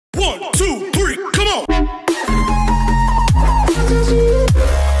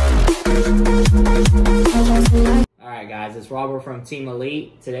it's Robert from Team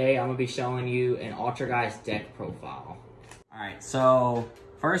Elite. Today I'm going to be showing you an Altergist deck profile. Alright, so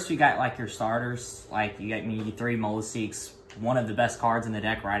first you got like your starters, like you got me 3 Molisiques, one of the best cards in the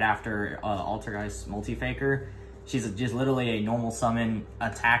deck right after Altergist Multi-Faker. She's just literally a normal summon,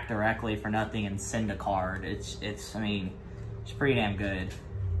 attack directly for nothing and send a card. I mean, she's pretty damn good.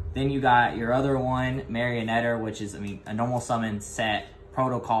 Then you got your other one, Marionetter, which is, I mean, a normal summon set,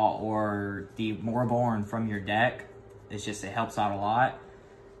 protocol, or the Morborn from your deck. It's just, it helps out a lot.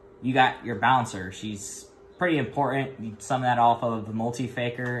 You got your Bouncer. She's pretty important. You summon that off of the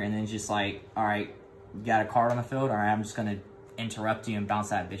Multi-Faker, and then just like, all right, you got a card on the field, all right, I'm just gonna interrupt you and bounce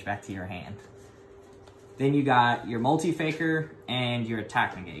that bitch back to your hand. Then you got your Multi-Faker and your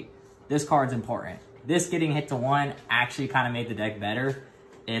Attack Negate. This card's important. This getting hit to 1 actually kind of made the deck better.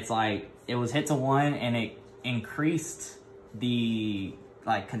 It's like, it was hit to 1 and it increased the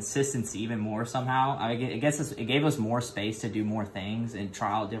like consistency even more somehow. It gave us more space to do more things and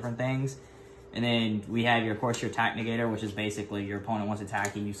try out different things. And then we have of course your Attack Negator, which is basically your opponent wants to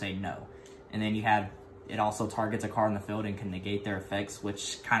attack you, you say no. And then you have, it also targets a card in the field and can negate their effects,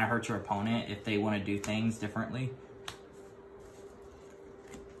 which kind of hurts your opponent if they want to do things differently.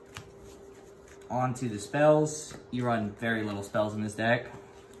 On to the spells. You run very little spells in this deck.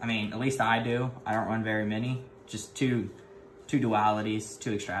 I mean, at least I do. I don't run very many. Just two dualities,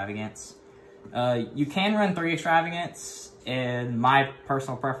 2 extravagance. You can run 3 extravagance. In my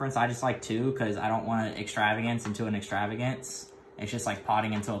personal preference, I just like 2 because I don't want an extravagance into an extravagance. It's just like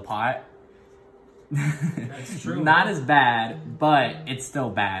potting into a pot. That's true. Not as bad, but it's still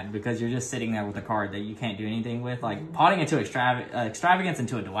bad because you're just sitting there with a card that you can't do anything with. Like potting into extravagance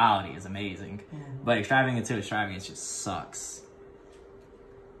into a duality is amazing, but extravagance into extravagance just sucks.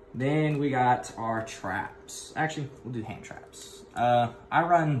 Then we got our traps. Actually, we'll do hand traps. I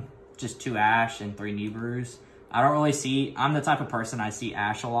run just 2 Ash and 3 Nibiru's. I don't really see, I'm the type of person I see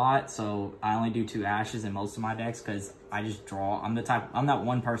Ash a lot, so I only do 2 Ashes in most of my decks because I just draw. I'm that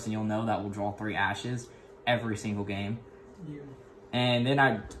one person you'll know that will draw 3 Ashes every single game. Yeah. And then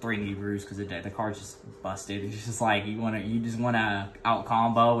I 3 Nibiru's because the card's just busted. It's just like you just wanna out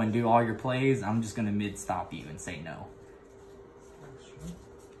combo and do all your plays. I'm just gonna mid stop you and say no.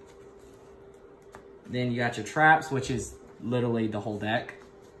 Then you got your traps, which is literally the whole deck.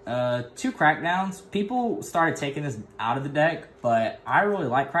 2 crackdowns. People started taking this out of the deck, but I really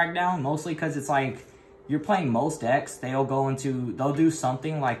like crackdown, mostly because it's like, you're playing most decks, they'll do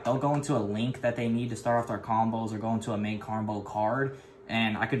something like, they'll go into a link that they need to start off their combos or go into a main combo card,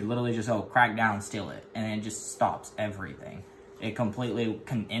 and I could literally just go crackdown and steal it, and it just stops everything. It completely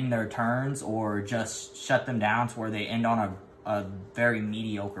can end their turns or just shut them down to where they end on a very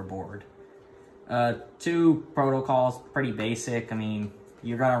mediocre board. 2 protocols, pretty basic. I mean,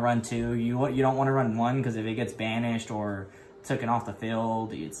 you're gonna run 2. You don't want to run 1 because if it gets banished or taken off the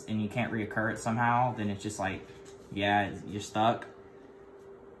field, and you can't reoccur it somehow, then it's just like, yeah, you're stuck.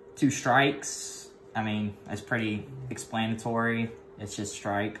 2 strikes. I mean, that's pretty explanatory. It's just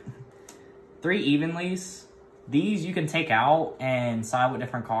strike. 3 evenlies. These you can take out and side with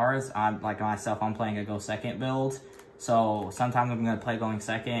different cards. Like myself, I'm playing a go second build. So sometimes I'm going to play going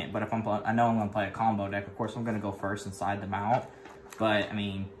second, but if I know I'm going to play a combo deck, of course I'm going to go first and side them out. But I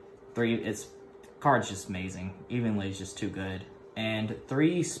mean, 3, card's just amazing. Evenly is just too good. And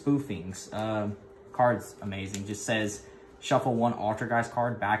 3 spoofings. Card's amazing. Just says shuffle 1 Altergeist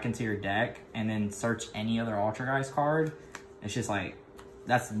card back into your deck and then search any other Altergeist card. It's just like,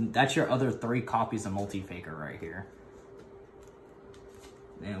 that's your other 3 copies of Multi-Faker right here.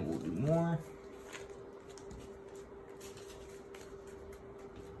 And we'll do more.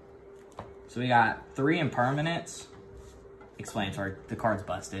 So we got 3 impermanents. Explanatory, the card's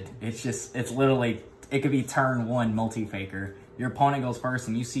busted. It's literally, it could be turn 1 Multi-Faker. Your opponent goes first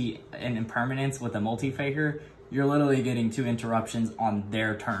and you see an impermanence with a Multi-Faker, you're literally getting 2 interruptions on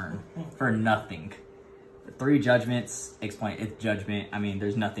their turn for nothing. 3 judgments, it's judgment. I mean,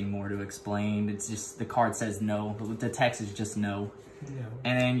 there's nothing more to explain. It's just, the card says no. The text is just no. Yeah.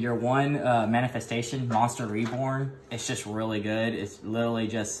 And then your 1 manifestation, Monster Reborn, it's just really good. It's literally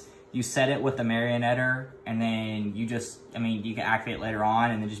just, you set it with the Marionetter, and then you just, I mean, you can activate it later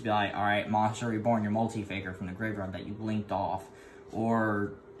on, and then just be like, all right, Monster Reborn, your Multi-Faker from the graveyard that you linked off,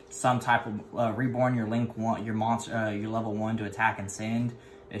 or some type of Reborn your link one, your monster, your level 1 to attack and send.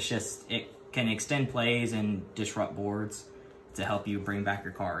 It's just, it can extend plays and disrupt boards to help you bring back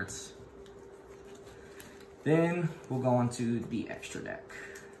your cards. Then we'll go on to the extra deck.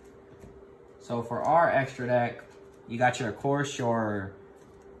 So for our extra deck, you got your, of course, your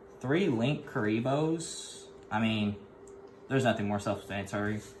 3 Link Karibos. I mean, there's nothing more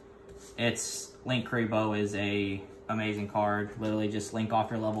self-explanatory. It's Link Karibo is a amazing card. Literally just link off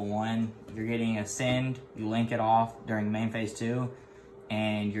your level 1. You're getting a send, you link it off during main phase 2,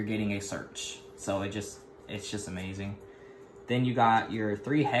 and you're getting a search. So it's just amazing. Then you got your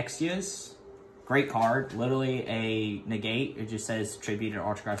 3 Hexias. Great card. Literally a negate. It just says tribute to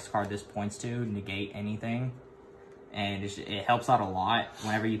Altergist card this points to. Negate anything. And it helps out a lot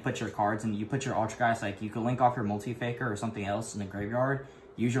whenever you put your cards and you put your Altergist, like you can link off your Multi-Faker or something else in the graveyard.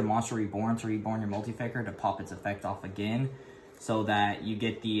 Use your Monster Reborn to reborn your Multi-Faker to pop its effect off again, so that you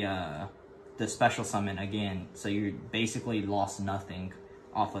get the special summon again. So you basically lost nothing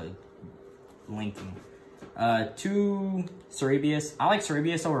off of linking. 2 Cerebius. I like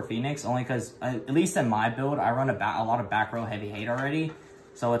Cerebius over Phoenix only because, at least in my build, I run a lot of back row heavy hate already.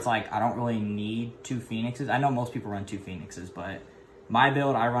 So it's like I don't really need 2 Phoenixes. I know most people run 2 Phoenixes, but my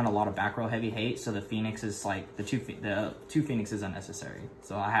build, I run a lot of back row heavy hate, so the Phoenix is like the two Phoenixes unnecessary.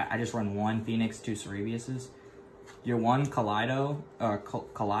 So I just run 1 Phoenix, 2 Cerebiuses. Your 1 Kalladia,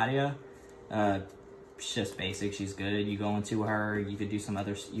 she's just basic. She's good. You go into her. You could do some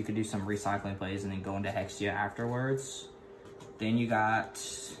recycling plays and then go into Hexia afterwards. Then you got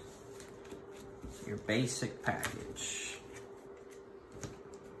your basic package,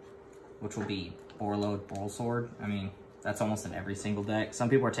 which will be Borreload, Borrelsword. I mean, that's almost in every single deck. Some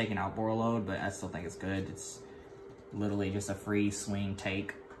people are taking out Borreload, but I still think it's good. It's literally just a free swing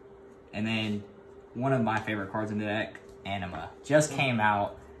take. And then one of my favorite cards in the deck, Anima. Just came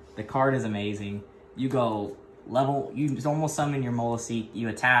out. The card is amazing. You go you almost summon your Molaseek, you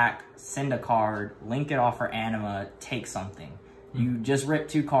attack, send a card, link it off for Anima, take something. You just rip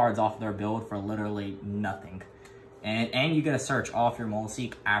 2 cards off their build for literally nothing. And you get a search off your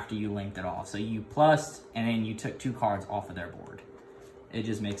Molaseek after you linked it off. So you plussed, and then you took 2 cards off of their board. It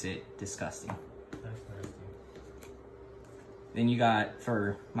just makes it disgusting. That's nasty. Then you got,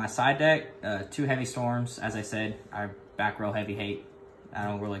 for my side deck, 2 Heavy Storms. As I said, I back row heavy hate. I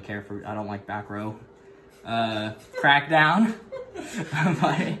don't really care for, I don't like back row. Crackdown.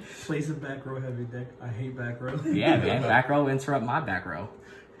 Plays a back row heavy deck. I hate back row. Yeah, man. Back row interrupt my back row.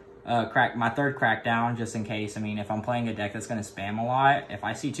 My 3rd Crackdown, just in case. I mean, if I'm playing a deck that's going to spam a lot, if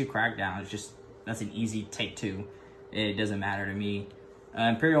I see 2 Crackdowns, that's an easy take 2. It doesn't matter to me.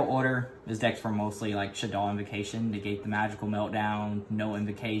 Imperial Order, this deck's for mostly like Shaddoll Invocation, negate the Magical Meltdown, no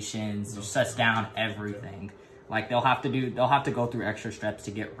invocations, just shuts down everything. Like they'll have to go through extra steps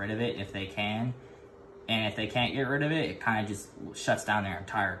to get rid of it if they can. And if they can't get rid of it, it kind of just shuts down their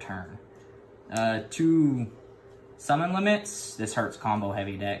entire turn. 2 summon limits. This hurts combo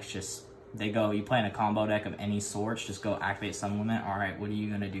heavy decks. You play in a combo deck of any sorts, just go activate summon limit. All right, what are you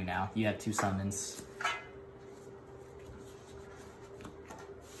going to do now? You have 2 summons.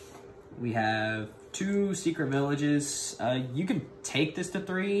 We have 2 secret villages. You can take this to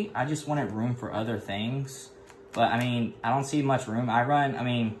 3. I just wanted room for other things. But, I mean, I don't see much room.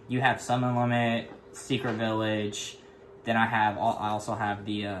 You have summon limit, secret village. Then I also have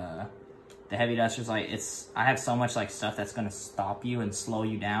the heavy dusters. I have so much like stuff that's gonna stop you and slow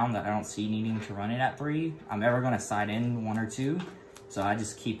you down that I don't see needing to run it at 3. I'm ever gonna side in 1 or 2, so I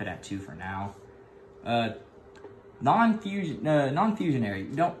just keep it at 2 for now. Non-fusionary.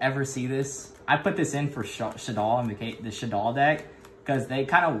 You don't ever see this. I put this in for Shaddoll, the Shaddoll deck, because they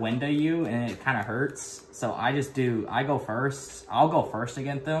kind of window you and it kind of hurts. So I go first. I'll go first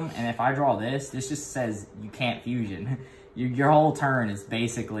against them, and if I draw this just says you can't fusion. Your whole turn is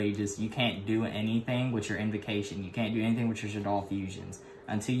basically just you can't do anything with your invocation. You can't do anything with your Shaddoll fusions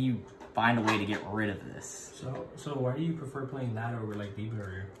until you find a way to get rid of this. So why do you prefer playing that over like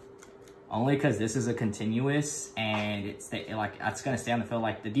D-Barrier? Only because this is a continuous and it's gonna stay on the field.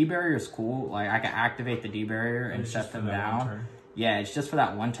 Like the D-Barrier is cool. Like I can activate the D-Barrier and shut them down. Yeah, it's just for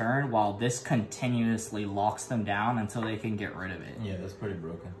that 1 turn, while this continuously locks them down until they can get rid of it. Yeah, that's pretty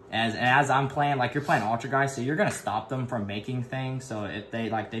broken. As I'm playing, like you're playing Altergist, so you're gonna stop them from making things. So if they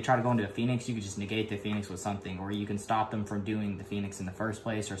try to go into a Phoenix, you can just negate the Phoenix with something, or you can stop them from doing the Phoenix in the first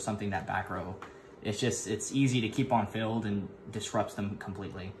place, or something that back row. It's easy to keep on field and disrupts them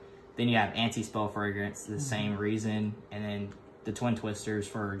completely. Then you have anti-spell fragrance, the same reason, and then the twin twisters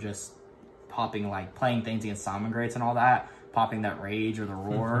for just popping, like playing things against Salamangreats and all that. Popping that rage or the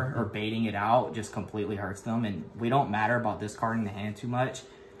roar or baiting it out just completely hurts them, and we don't matter about discarding the hand too much,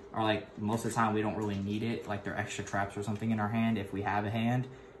 or like most of the time we don't really need it, like they're extra traps or something in our hand. If we have a hand,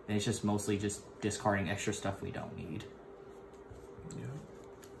 then it's just mostly just discarding extra stuff we don't need. Yeah.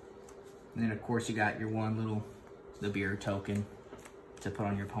 And then of course you got your the beard token to put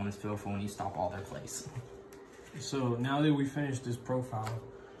on your opponent's field for when you stop all their plays. So now that we finished this profile,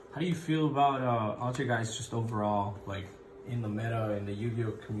 how do you feel about Altergist just overall? Like, in the meta in the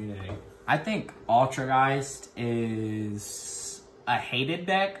Yu-Gi-Oh community? I think Altergist is a hated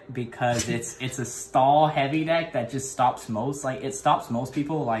deck because it's a stall heavy deck that just stops most. Like, it stops most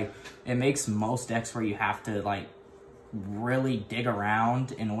people. Like, it makes most decks where you have to like really dig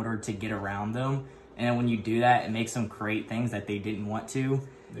around in order to get around them. And then when you do that, it makes them create things that they didn't want to.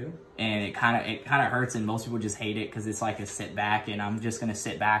 Yeah. And it kind of hurts, and most people just hate it because it's like a sit back, and I'm just gonna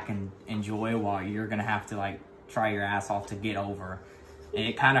sit back and enjoy while you're gonna have to like try your ass off to get over. And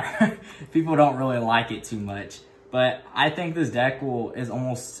it kind of people don't really like it too much. But I think this deck is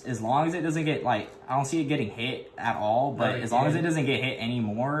almost, as long as it doesn't get like, I don't see it getting hit at all, but as long as it doesn't get hit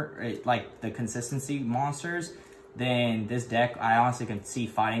anymore, like the consistency monsters, then this deck I honestly can see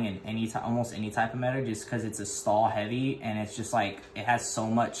fighting in almost any type of meta, just because it's a stall heavy, and it's just like it has so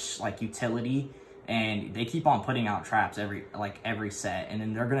much like utility, and they keep on putting out traps every set, and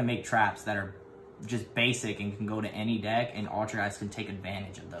then they're gonna make traps that are just basic and can go to any deck, and Altergist can take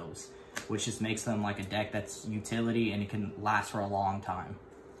advantage of those, which just makes them like a deck that's utility and it can last for a long time.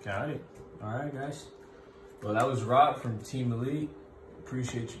 Got it. All right, guys. Well, that was Rob from Team Elite.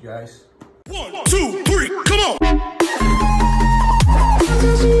 Appreciate you guys. 1, 2, 3, come on!